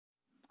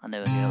I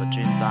knew a girl that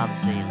dreamed by the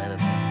sea,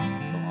 Liverpool.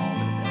 Oh,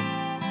 Liverpool.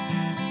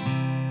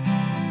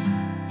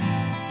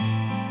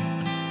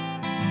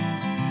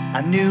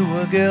 I knew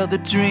a girl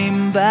that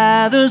dreamed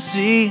by the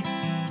sea.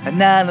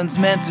 An island's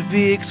meant to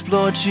be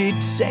explored,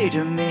 she'd say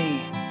to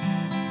me.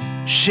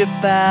 A ship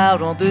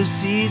out on the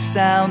sea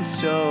sounds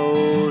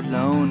so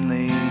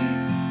lonely.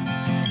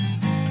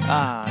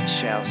 Ah,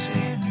 Chelsea.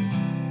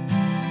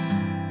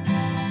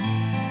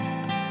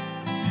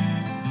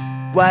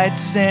 White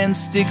sand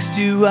sticks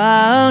to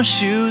our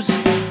shoes,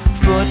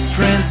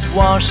 footprints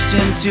washed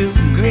into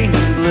green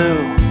and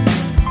blue.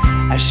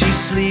 As she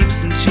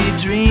sleeps and she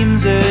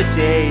dreams her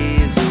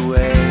days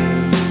away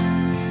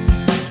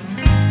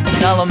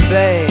in Alum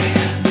Bay.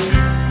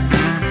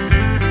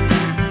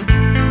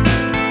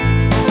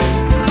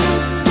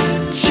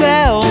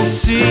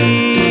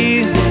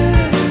 Chelsea,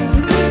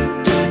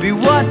 be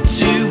what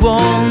you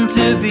want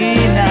to be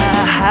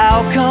now.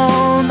 How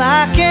come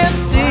I can't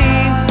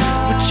see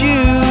what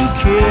you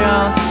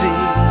can't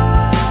see?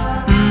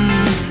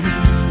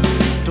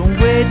 Don't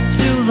wait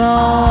too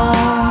long,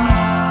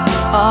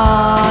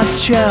 ah,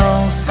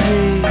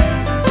 Chelsea.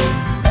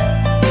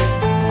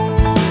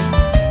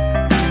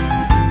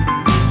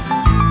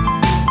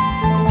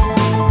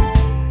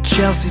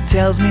 Chelsea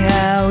tells me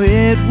how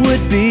it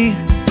would be,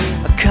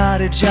 a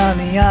cottage on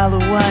the Isle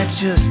of Wight,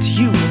 just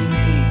you and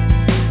me,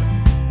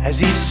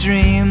 as each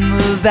dream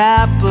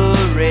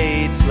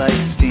evaporates like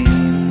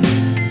steam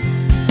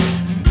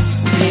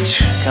with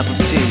each cup of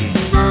tea.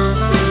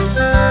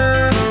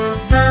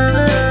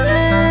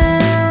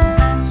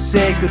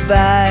 Say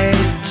goodbye,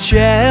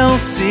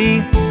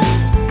 Chelsea.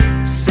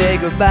 Say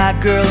goodbye,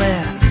 girl,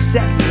 and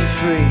set me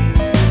free.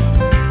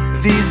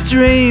 These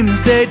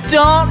dreams, they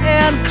don't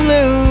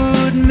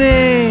include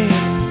me.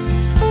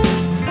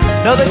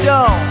 No, they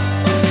don't.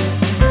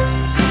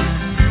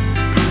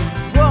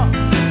 Whoa.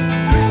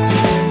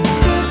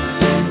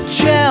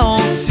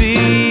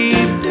 Chelsea,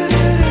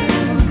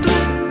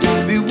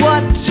 be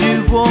what you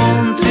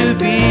want to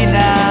be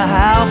now.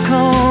 How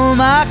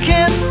come I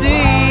can't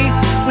see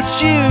what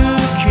you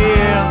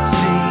can't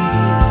see?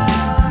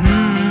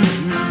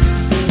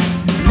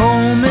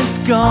 Moments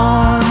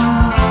gone,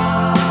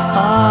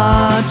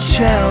 ah,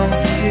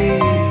 Chelsea.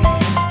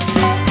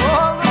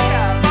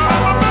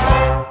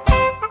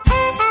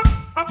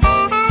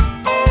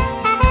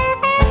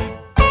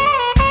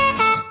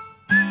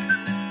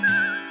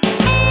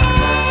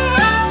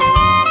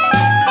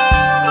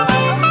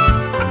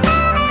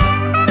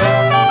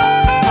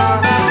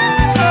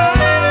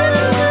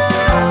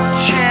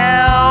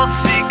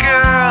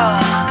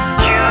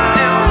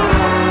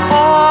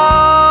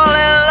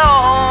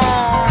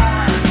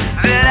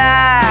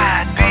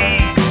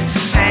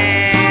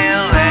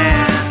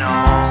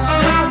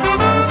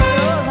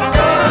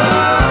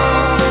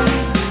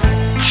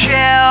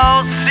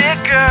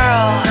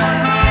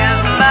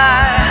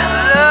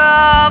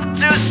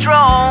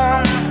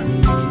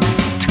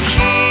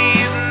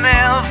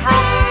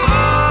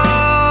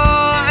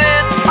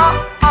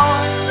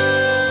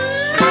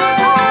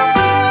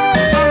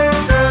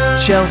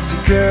 Chelsea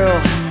girl,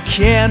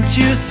 can't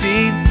you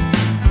see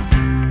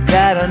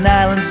that an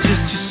island's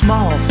just too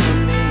small for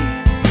me?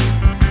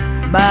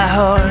 My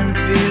heart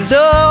beats